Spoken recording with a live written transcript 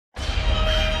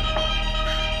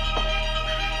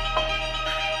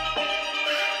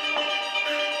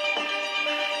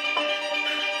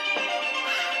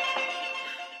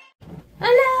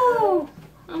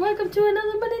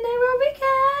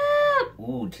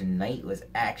tonight was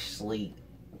actually...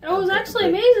 It was actually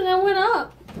amazing. It went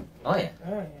up. Oh, yeah.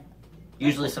 Oh, yeah.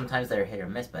 Usually sometimes they're hit or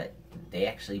miss, but they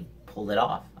actually pulled it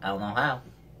off. I don't know how.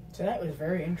 Tonight was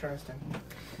very interesting.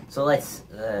 So let's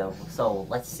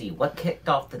see. What kicked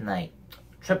off the night?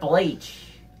 Triple H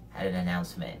had an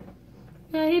announcement.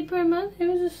 Yeah, he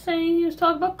was just saying, he was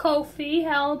talking about Kofi,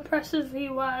 how impressive he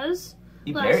was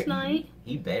last night.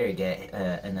 He better get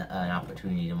an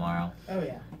opportunity tomorrow. Oh,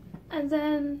 yeah. And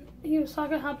then he was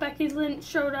talking how Becky Lynch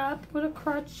showed up with a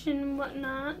crutch and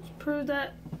whatnot to prove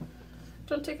that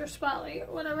don't take her spotlight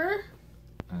or whatever.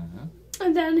 Mm-hmm.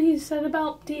 And then he said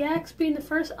about DX being the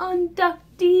first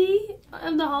inductee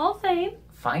of the Hall of Fame.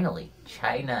 Finally,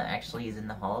 China actually is in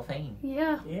the Hall of Fame.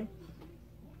 Yeah. Yeah.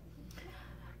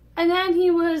 And then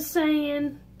he was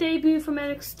saying debut from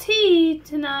NXT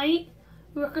tonight,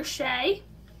 Ricochet.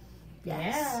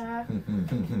 Yeah.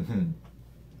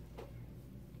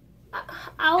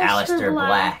 Aleister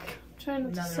Black. Trying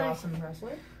not to Another say. awesome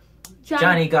wrestler.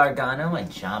 Johnny Gargano and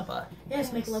Ciampa.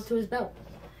 Yes, make love to his belt.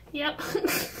 Yep.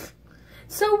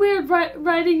 So weird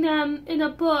writing them in a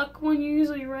book when you're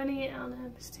usually writing it on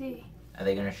NXT. Are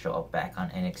they going to show up back on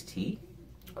NXT?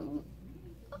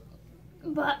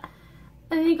 But,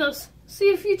 and he goes, see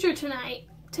your future tonight.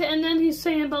 And then he's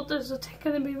saying about there's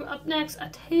going to be up next a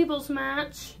tables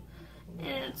match.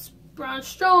 And it's Braun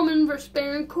Strowman versus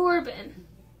Baron Corbin.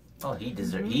 Oh, he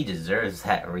deserves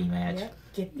that rematch. Yep.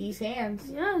 Get these hands.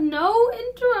 Yeah, no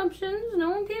interruptions.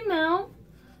 No one came out.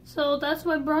 So that's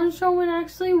why Braun Strowman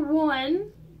actually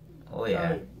won. Oh,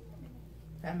 yeah.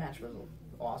 That match was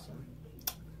awesome.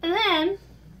 And then,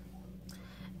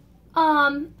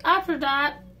 after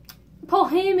that, Paul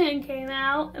Heyman came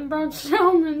out and Braun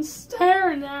Strowman's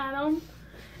staring at him.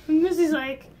 And Missy's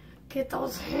like, get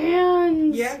those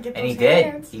hands. Yeah, get those And he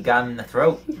hands. did. He got him in the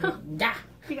throat. Yeah.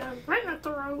 He got him right in the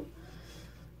throat.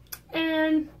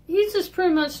 And he's just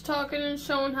pretty much talking and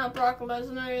showing how Brock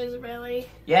Lesnar is really.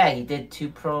 Yeah, he did 2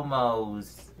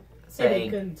 promos Said he saying...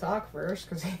 couldn't talk first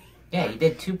because he... Yeah, he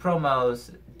did 2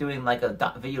 promos doing like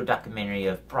a video documentary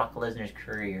of Brock Lesnar's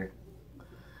career.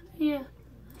 Yeah.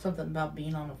 Something about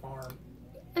being on a farm.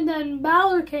 And then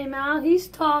Balor came out. He's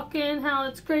talking how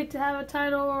it's great to have a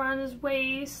title around his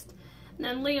waist. And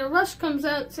then Lio Rush comes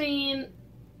out saying,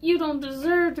 you don't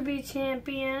deserve to be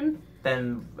champion.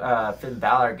 Then Finn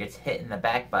Balor gets hit in the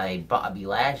back by Bobby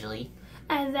Lashley.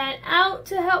 And then out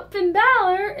to help Finn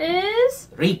Balor is...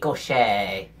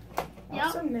 Ricochet. Yep.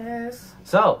 Awesomeness.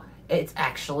 So, it's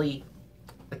actually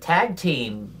a tag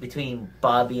team between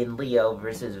Bobby and Leo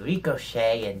versus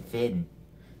Ricochet and Finn.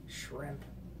 Shrimp.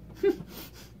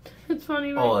 It's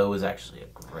funny, right? Oh, it was actually a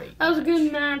great That was a match.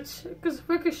 good match. Because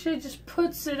Ricochet just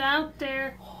puts it out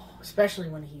there. Especially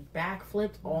when he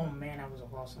backflipped. Oh, man, that was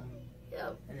awesome.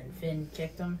 Yep. And then Finn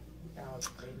kicked him. That was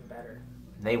even better.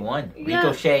 They won. Yeah.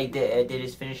 Ricochet did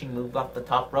his finishing move off the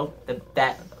top rope.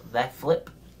 That flip.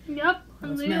 Yep.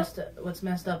 And Leo... What's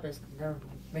messed up is they're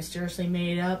mysteriously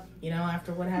made up,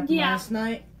 after what happened Yeah. last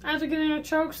night. After getting a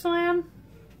choke slam.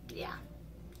 Yeah.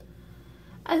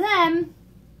 And then...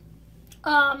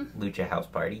 Lucha House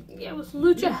Party. Yeah, it was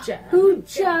Lucha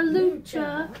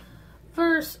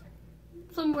versus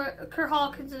somewhere Kurt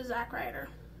Hawkins and Zack Ryder.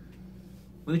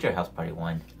 Lucha House Party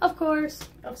won. Of course.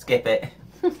 Skip it.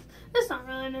 It's not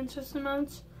really an interesting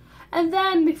match. And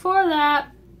then before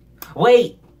that,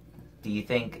 Wait! Do you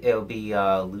think it'll be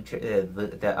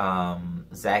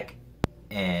Zack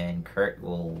and Kurt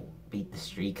will beat the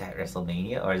streak at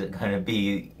WrestleMania? Or is it going to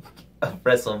be a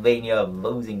WrestleMania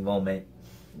losing moment?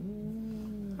 I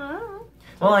don't know.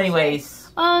 Well,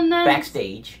 anyways, And then,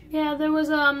 backstage. yeah, there was,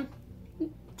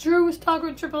 Drew was talking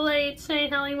with Triple H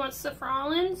saying how he wants Seth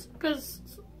Rollins because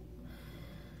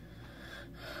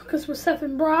with Seth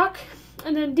and Brock.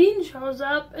 And then Dean shows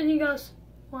up and he goes,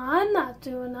 well, I'm not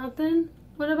doing nothing.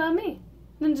 What about me?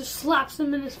 Then just slaps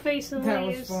him in his face and That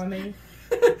leaves. was funny.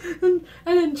 And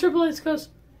then Triple H goes,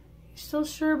 you still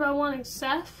sure about wanting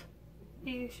Seth? Are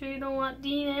you sure you don't want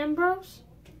Dean Ambrose?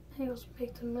 He goes,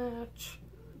 make the match.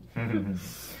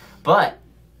 But,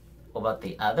 what about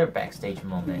the other backstage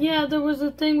moment? Yeah, there was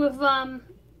a thing with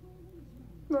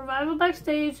Revival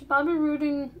backstage, Bobby Roode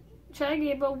and Chad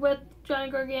Gable with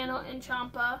Johnny Gargano and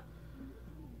Ciampa.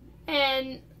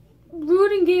 And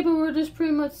Roode and Gable were just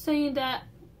pretty much saying that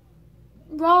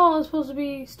Raw is supposed to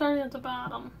be starting at the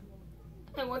bottom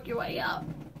and work your way up.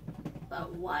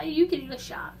 But why are you getting a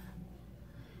shot?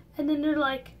 And then they're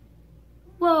like,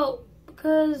 well,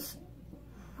 because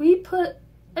we put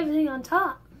everything on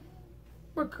top.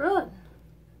 We're good.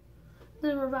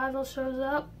 Then Revival shows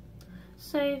up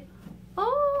saying,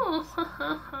 oh, ha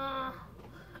ha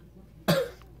ha.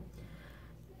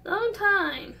 Long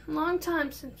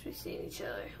time since we've seen each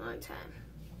other. Long time.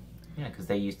 Yeah, because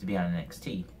they used to be on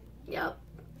NXT. Yep.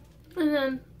 And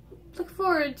then, look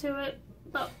forward to it.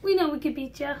 But we know we could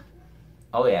beat you.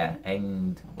 Oh yeah,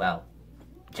 and well,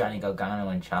 Johnny Gargano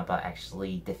and Ciampa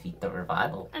actually defeat the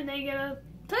Revival. And they get a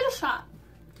title shot.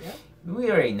 Yep.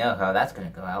 We already know how that's gonna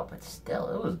go out, but still,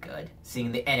 it was good.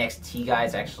 Seeing the NXT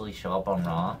guys actually show up on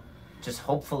Raw. Just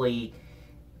hopefully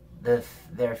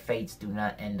their fates do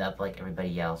not end up like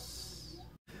everybody else.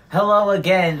 Hello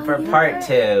again for part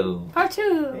 2. Part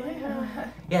 2.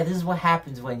 Yeah, this is what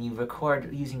happens when you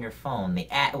record using your phone.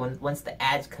 Once the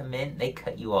ads come in, they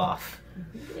cut you off.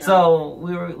 Yeah. So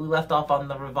we left off on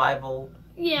the Revival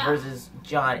Yeah. versus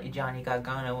Johnny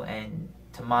Gargano and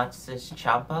Tommaso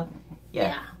Ciampa.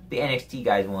 Yeah, the NXT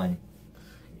guys won.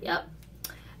 Yep.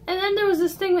 And then there was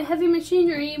this thing with Heavy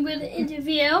Machinery with an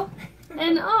interview.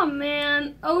 And oh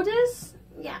man, Otis?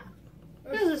 Yeah.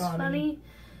 This is funny.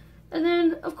 And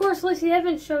then, of course, Lacey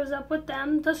Evans shows up with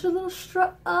them, does her little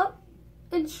strut up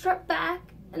and strut back.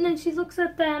 And then she looks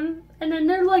at them. And then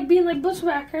they're like being like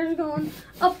bushwhackers going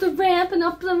up the ramp and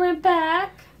up the ramp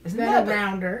back. Isn't that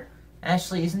around her?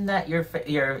 Ashley, isn't that your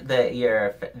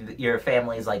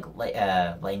family's like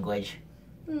language?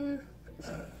 Mm.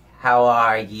 How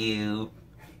are you?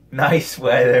 Nice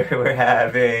weather we're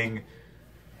having.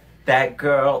 That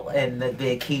girl in the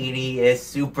bikini is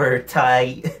super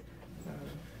tight.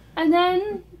 And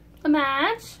then a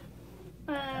match.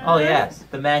 Oh yes,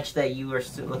 the match that you were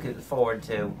looking forward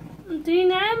to.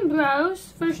 Dean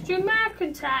Ambrose versus Drew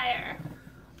McIntyre.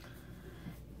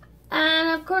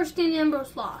 And of course, Dean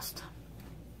Ambrose lost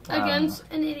against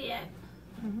an idiot.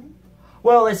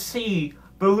 Well, let's see.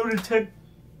 The lunatic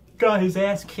got his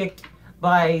ass kicked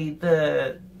by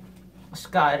the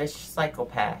Scottish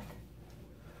psychopath.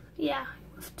 Yeah,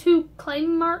 with 2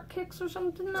 claymore kicks or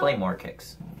something. Claymore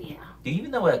kicks. Yeah. Do you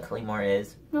even know what a claymore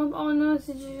is? No, all I know is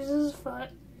he uses his foot.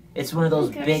 It's one of those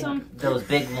Okay, big, some-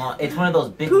 long. It's one of those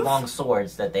big Poof. long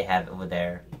swords that they have over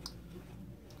there.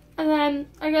 And then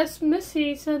I guess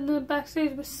Missy said the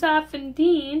backstage with Saf and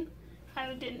Dean.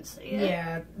 I didn't see it.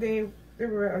 Yeah, they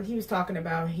were. He was talking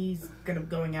about he's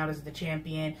going out as the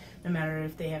champion, no matter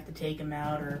if they have to take him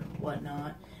out or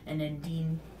whatnot. And then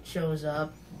Dean shows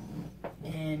up,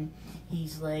 and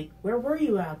he's like, "Where were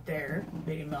you out there?"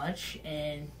 Pretty much.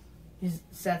 And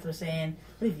Seth was saying,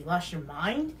 "What, have you lost your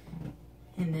mind?"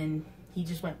 And then he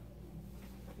just went,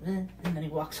 and then he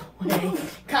walks away,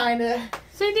 kind of.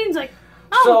 So Dean's like,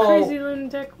 I'm So- a crazy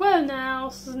lunatic. What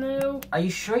else is new? Are you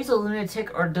sure he's a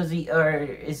lunatic, or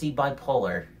is he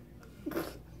bipolar?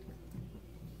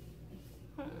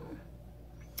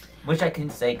 Which I can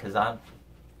say because I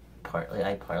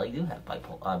partly do have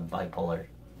bipolar.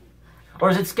 Or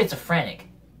is it schizophrenic?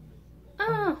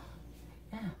 Oh.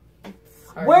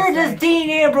 Where does Dean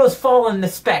Ambrose fall in the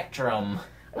spectrum?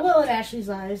 Well, in Ashley's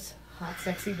eyes, hot,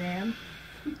 sexy man.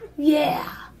 Yeah.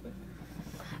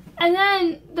 And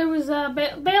then there was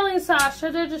Bailey and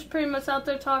Sasha. They're just pretty much out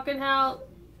there talking how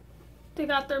they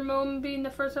got their moment being the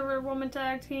first ever woman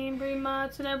tag team, pretty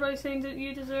much. And everybody's saying that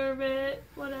you deserve it,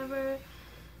 whatever,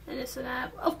 and this and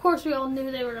that. Of course, we all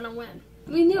knew they were going to win.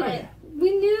 We knew it.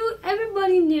 We knew,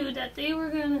 everybody knew that they were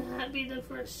going to be the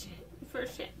first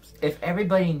champs. If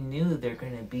everybody knew they're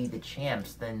going to be the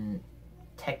champs, then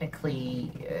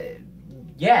technically,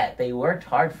 yeah, they worked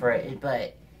hard for it,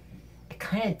 but it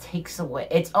kind of takes away.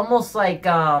 It's almost like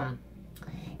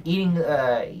eating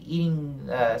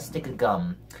a stick of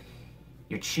gum.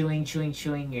 You're chewing,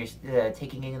 you're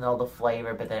taking in all the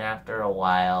flavor, but then after a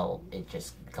while, it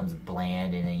just becomes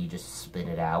bland, and then you just spit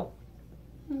it out.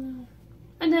 Mm.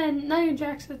 And then Nia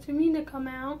Jax said to me to come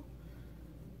out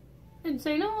and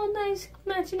say, "Oh, nice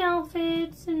matching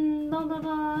outfits and blah blah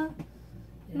blah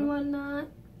and whatnot."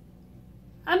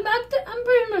 I'm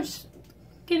pretty much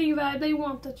getting a vibe. They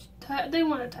want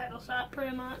a title shot,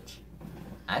 pretty much.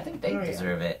 I think they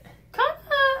deserve it.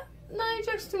 Kinda Nia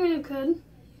Jax to me could.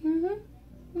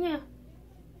 Yeah.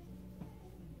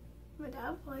 My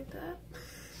dad would like that.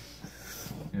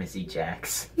 Missy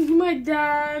Jax. My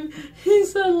dad, he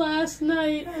said last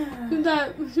night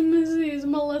that Missy is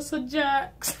Melissa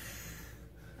Jax.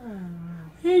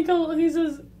 He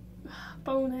says,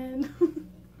 bonehead.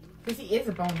 Because he is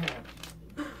a bonehead.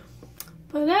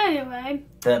 But anyway.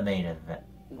 The main event.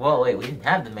 Well, wait, we didn't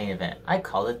have the main event. I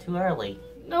called it too early.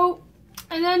 Nope.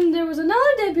 And then there was another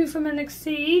debut from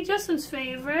NXT, Justin's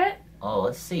favorite. Oh,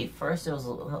 let's see. First it was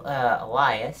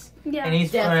Elias. Yeah. And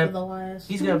he's gonna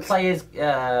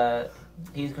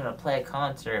play a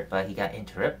concert, but he got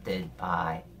interrupted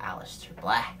by Aleister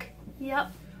Black.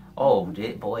 Yep. Oh,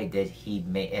 did he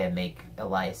make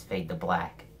Elias fade to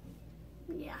black?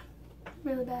 Yeah.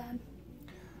 Really bad.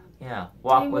 Yeah, He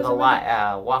Walk with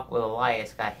was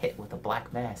Elias got hit with a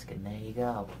black mask, and there you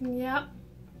go. Yep.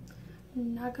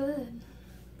 Not good.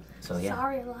 So yeah.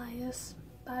 Sorry, Elias.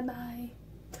 Bye-bye.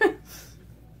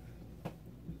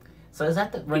 So is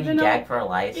that the running Even though- gag for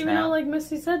Elias Even now? though, like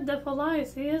Missy said, Deaf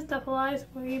Elias, he is Deaf Elias,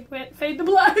 but he went fade to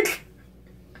black.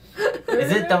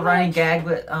 Is it the running gag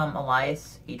with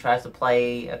Elias? He tries to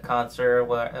play a concert or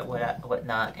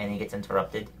whatnot, and he gets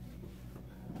interrupted.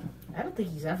 I don't think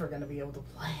he's ever going to be able to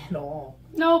play at all.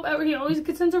 Nope, he always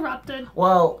gets interrupted.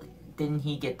 Well, didn't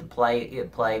he get to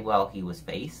play while he was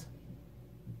face?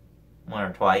 One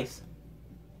or twice?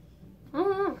 I don't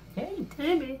know. Yeah, he did.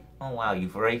 Maybe. Oh wow,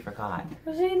 you've already forgot.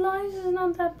 Because Elias is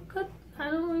not that good.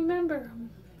 I don't remember him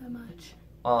that much.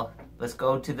 Well, let's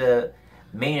go to the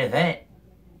main event.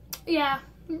 Yeah.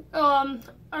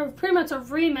 Pretty much a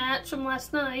rematch from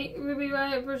last night. Ruby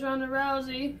Riott versus Ronda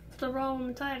Rousey for the Raw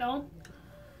Women's title.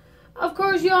 Of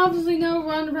course, you obviously know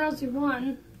Ronda Rousey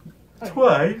won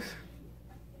Twice.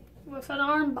 with an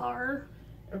arm bar.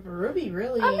 Ruby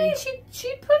really... I mean,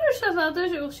 she put herself out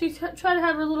there. She tried to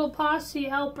have her little posse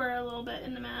help her a little bit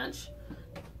in the match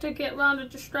to get Ronda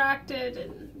distracted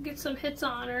and get some hits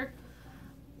on her.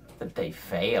 But they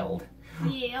failed.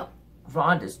 Yep.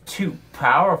 Ronda's too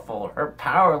powerful. Her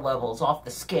power level's off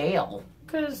the scale.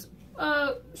 Because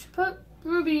she put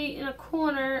Ruby in a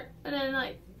corner and then,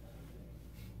 like,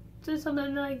 did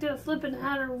something like did a flip and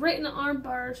had her right in the arm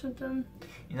bar or something.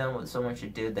 You know what someone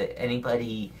should do? That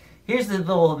anybody... Here's the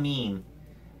little meme.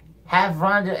 Have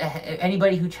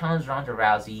anybody who challenged Ronda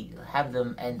Rousey, have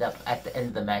them end up at the end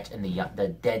of the match in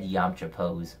the dead Yamcha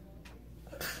pose.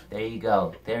 There you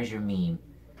go. There's your meme.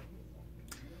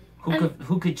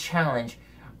 Who could challenge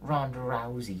Ronda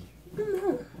Rousey? I don't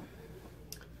know.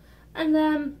 And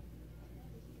then,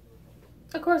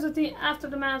 of course, after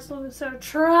the match, Sarah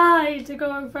tried to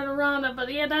go in front of Ronda,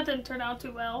 but yeah, that didn't turn out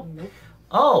too well. Nope.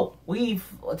 Oh, we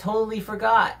totally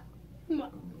forgot.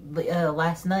 What?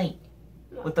 Last night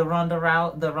with the Ronda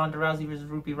Rousey versus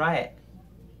Ruby Riott.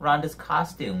 Ronda's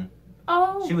costume.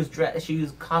 Oh. She was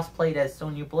cosplayed as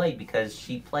Sonya Blade because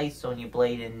she plays Sonya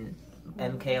Blade in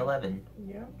MK11.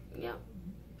 Yeah. Yeah.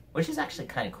 Which is actually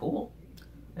kind of cool,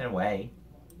 in a way.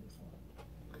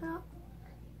 Yeah.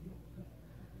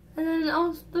 And then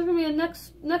there's gonna be a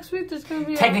next week. There's gonna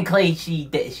be Technically, she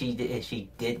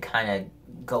did kind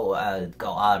of go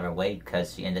out of her way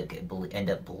because she ended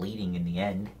up bleeding in the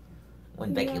end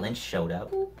when Becky Lynch showed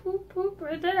up. Boop, boop, boop,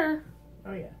 right there.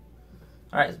 Oh, yeah.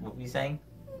 All right, what were you saying?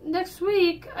 Next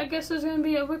week, I guess there's gonna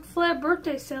be a Ric Flair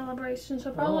birthday celebration.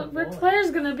 So probably boy. Ric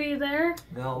Flair's gonna be there.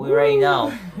 No, we already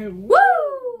know. Woo!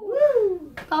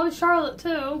 Woo! Probably Charlotte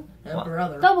too. Her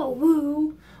brother. Double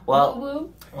woo. Well,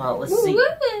 Woo. well, let's Woo, see. woo,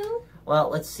 woo. Well,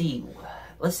 let's see.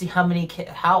 Let's see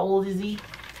how old is he?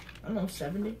 I don't know,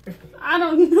 70? I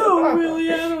don't know,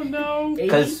 really. I don't know.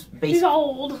 Because He's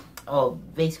old. well,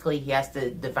 basically, he has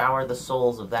to devour the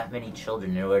souls of that many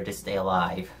children in order to stay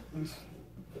alive.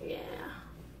 Yeah.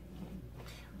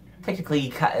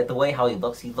 Technically, the way how he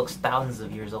looks thousands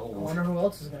of years I old. wonder who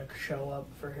else is going to show up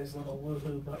for his little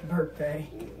woohoo birthday.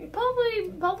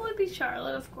 Probably be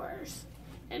Charlotte, of course.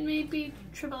 And maybe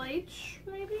Triple H,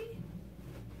 maybe?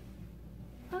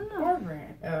 I don't know.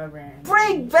 Or Rand.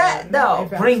 Bring back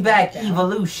SmackDown. It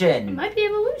Evolution. might be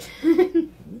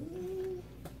Evolution.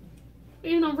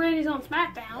 Even though Randy's on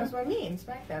SmackDown. That's what I mean,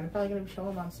 SmackDown. They're probably going to be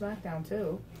showing up on SmackDown,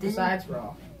 too. Didn't- Besides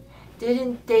Raw.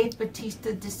 Didn't Dave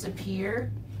Batista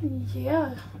disappear?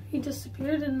 Yeah, he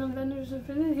disappeared in the Avengers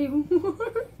Infinity War.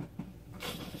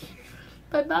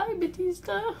 Bye-bye,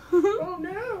 Batista. Oh,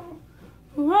 no.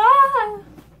 Wah!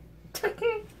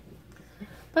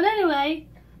 But anyway,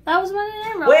 that was Monday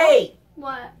Night Raw. Wait,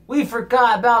 What? we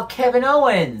forgot about Kevin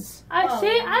Owens. I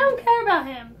don't care about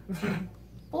him.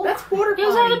 That's quarter He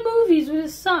was at the potty. movies with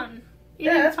his son.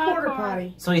 Yeah, eating that's quarter popcorn.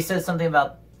 potty. So he said something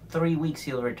about 3 weeks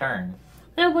he'll return.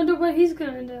 I wonder what he's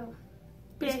gonna do.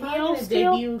 Be He's a probably heel going to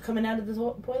still? debut coming out of the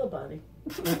toilet potty.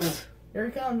 Here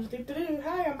he comes. Do-do-do.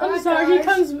 Hi, I'm back, I'm sorry,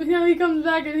 guys. he comes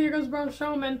back and here goes Braun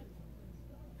Strowman.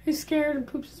 He's scared and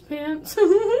poops his pants.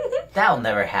 That'll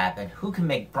never happen. Who can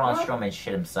make Braun Huh? Strowman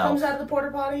shit Comes himself? out of the porta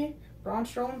potty. Braun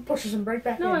Strowman pushes him right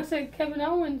back No, I in. said Kevin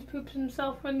Owens poops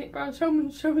himself when Braun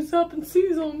Strowman shows up and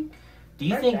sees him. Do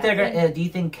you Right think back they're in. gonna? Do you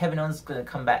think Kevin Owens is gonna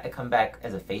come back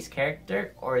as a face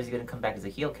character, or is he gonna come back as a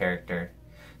heel character?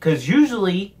 Because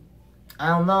usually, I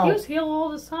don't know. He was heel all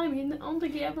this time. I don't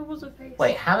think he ever was a face.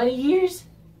 Wait, how many years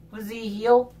was he a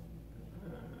heel?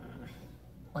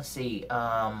 Let's see.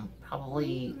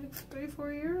 Probably. Like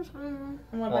 3-4 years? I don't know.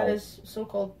 And what Well- about his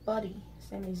so-called buddy,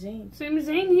 Sami Zayn? Sami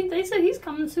Zayn, they said he's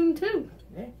coming soon too.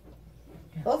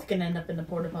 Both can end up in the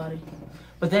porta potty.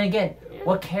 But then again,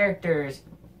 what characters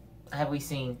have we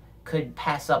seen could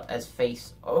pass up as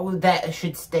face, or that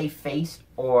should stay face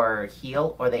or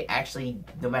heel, or they actually,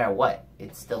 no matter what,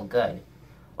 it's still good?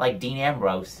 Like Dean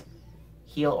Ambrose,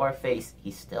 heel or face,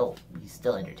 he's still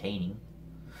entertaining.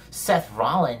 Seth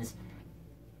Rollins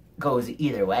goes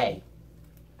either way,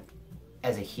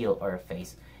 as a heel or a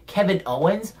face. Kevin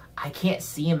Owens, I can't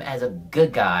see him as a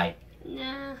good guy.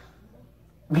 Nah.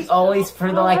 We always,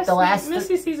 for the last...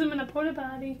 Missy sees him in a porta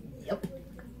potty. Yep.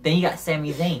 Then you got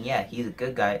Sami Zayn. Yeah, he's a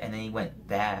good guy, and then he went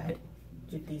bad.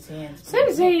 Get these hands.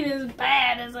 Sami Zayn is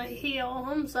bad as a heel.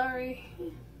 I'm sorry.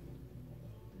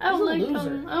 I don't like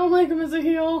him. I don't like him as a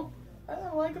heel. I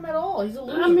don't like him at all. He's a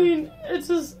loser. I mean, it's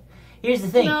just... Here's the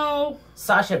thing. No.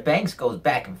 Sasha Banks goes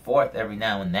back and forth every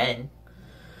now and then.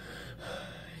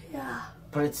 Yeah.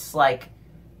 But it's like,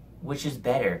 which is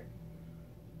better?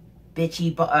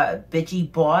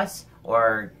 Bitchy boss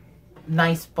or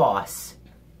nice boss?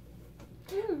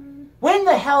 When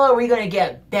the hell are we gonna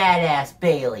get badass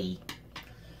Bailey?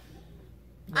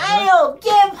 I'll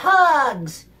give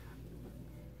hugs!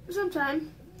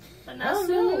 Sometime. But not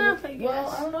soon enough, I guess. Well,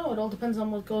 I don't know. It all depends on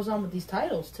what goes on with these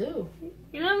titles, too.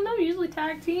 You never know. Usually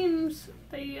tag teams,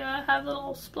 they have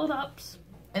little split-ups.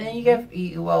 And then you get,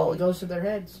 It goes to their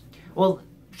heads. well,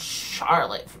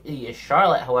 Charlotte,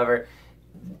 however,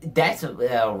 that's a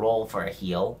role for a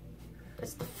heel.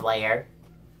 That's the flair.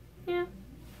 Yeah.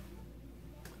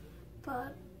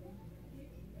 But,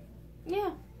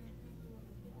 yeah.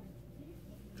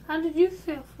 How did you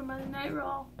feel for Monday Night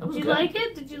Raw? It was Did you good. like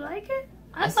it? Did you like it?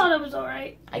 I thought it was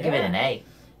alright. I give it an A.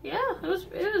 Yeah, it was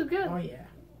good. Oh, yeah.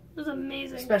 It was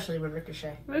amazing. Especially with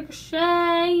Ricochet.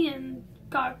 Ricochet and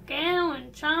Gargano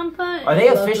and Ciampa. And Are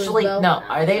they Love officially Bell. no?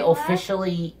 Are they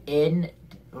officially in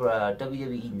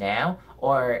WWE now,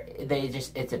 or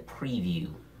it's a preview?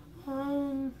 I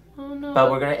don't know. But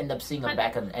we're gonna end up seeing them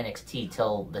back on NXT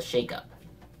till the shakeup.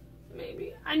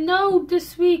 Maybe. I know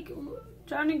this week, is it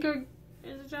Johnny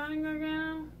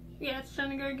Gargano? Yeah, it's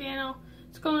Johnny Gargano.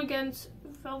 It's going against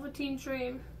Velveteen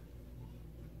Dream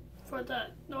for the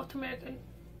North American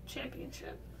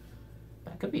Championship.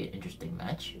 That could be an interesting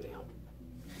match.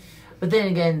 But then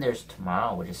again, there's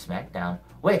tomorrow, which is SmackDown,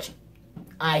 which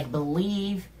I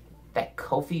believe that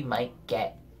Kofi might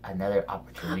get another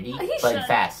opportunity, He but in should.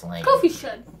 Fastlane. Kofi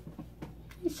should.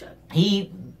 He should.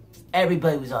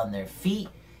 Everybody was on their feet.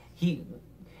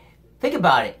 Think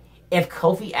about it. If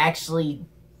Kofi actually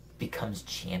becomes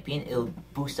champion, it'll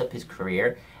boost up his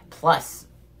career. Plus,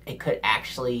 it could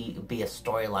actually be a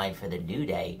storyline for the New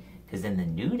Day, because in the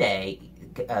New Day,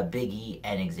 Big E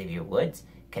and Xavier Woods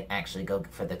can actually go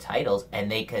for the titles,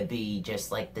 and they could be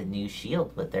just like the new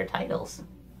Shield with their titles.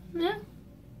 Yeah.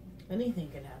 Anything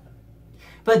can happen.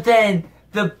 But then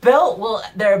their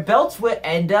belts would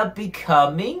end up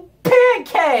becoming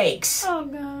pancakes. Oh,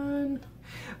 God.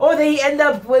 Or they end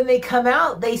up, when they come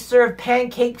out, they serve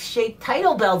pancake-shaped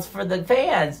title belts for the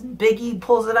fans. Big E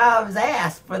pulls it out of his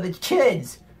ass for the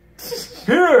kids.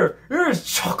 Here's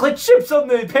chocolate chips on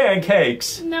the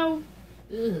pancakes. No.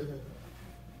 Ugh.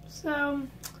 So,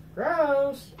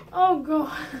 Gross. oh,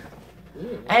 God.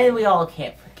 And we all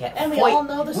can't forget. And we all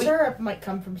know the syrup might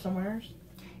come from somewhere.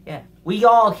 Yeah, we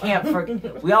all can't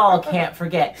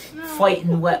forget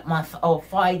fighting with my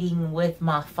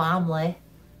family.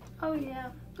 Oh, yeah.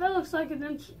 That looks like a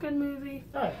good movie.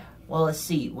 Oh, yeah. Well, let's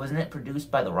see. Wasn't it produced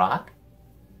by The Rock?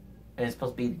 And it's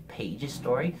supposed to be Paige's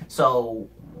story. So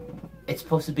it's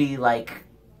supposed to be like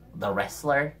The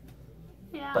Wrestler,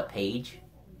 Yeah. but Paige.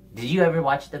 Did you ever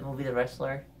watch the movie The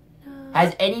Wrestler?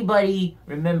 Has anybody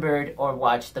remembered or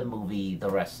watched the movie The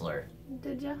Wrestler?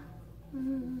 Did ya?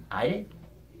 Mm-hmm. I did.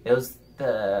 It was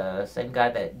the same guy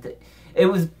it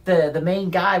was the main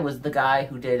guy was the guy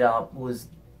who did was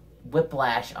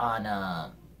Whiplash on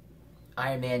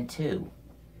Iron Man 2.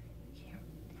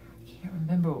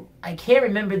 I can't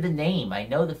remember the name. I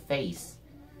know the face.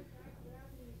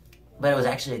 But it was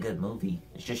actually a good movie.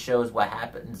 It just shows what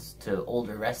happens to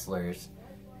older wrestlers.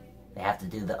 They have to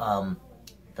do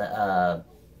the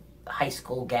high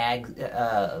school gags,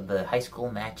 the high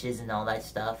school matches and all that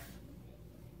stuff.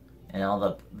 And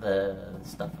all the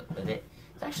stuff with it.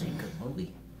 It's actually a good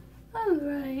movie.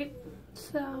 Alright.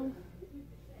 So,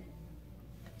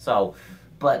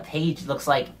 but Paige looks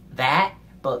like that,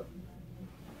 but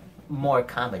more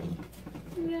comedy.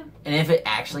 Yeah. And if it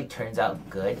actually turns out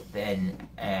good, and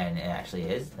it actually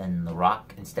is, then The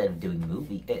Rock, instead of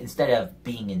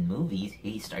being in movies,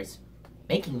 he starts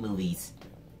making movies.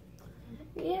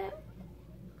 Yeah.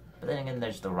 But then again,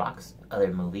 there's The Rock's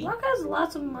other movie. Rock has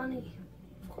lots of money.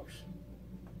 Of course.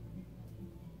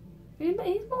 He's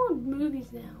more in movies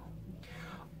now.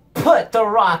 put The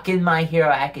Rock in My Hero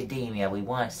Academia. We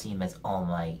want to see him as All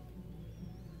Might.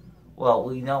 Well,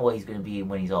 we know what he's going to be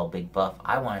when he's all big buff.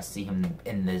 I want to see him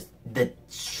in the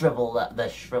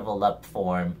shriveled up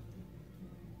form.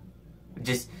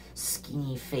 Just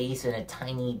skinny face and a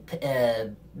tiny,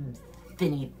 thin,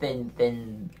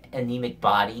 anemic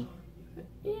body.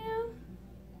 Yeah.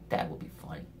 That would be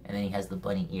funny. And then he has the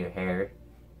bunny ear hair.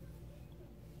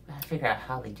 I gotta figure out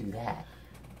how they do that.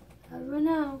 I don't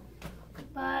know.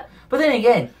 But then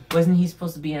again, wasn't he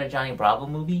supposed to be in a Johnny Bravo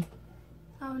movie?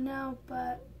 I don't know,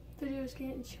 but the video's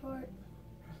getting short.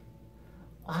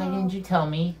 Why didn't you tell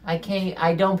me?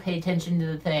 I don't pay attention to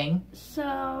the thing.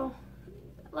 So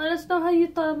let us know how you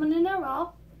thought of Monday Night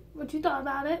Raw, what you thought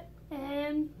about it,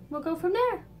 and we'll go from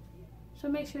there. So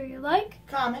make sure you like,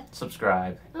 comment,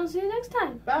 subscribe. I'll see you next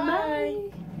time.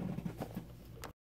 Bye.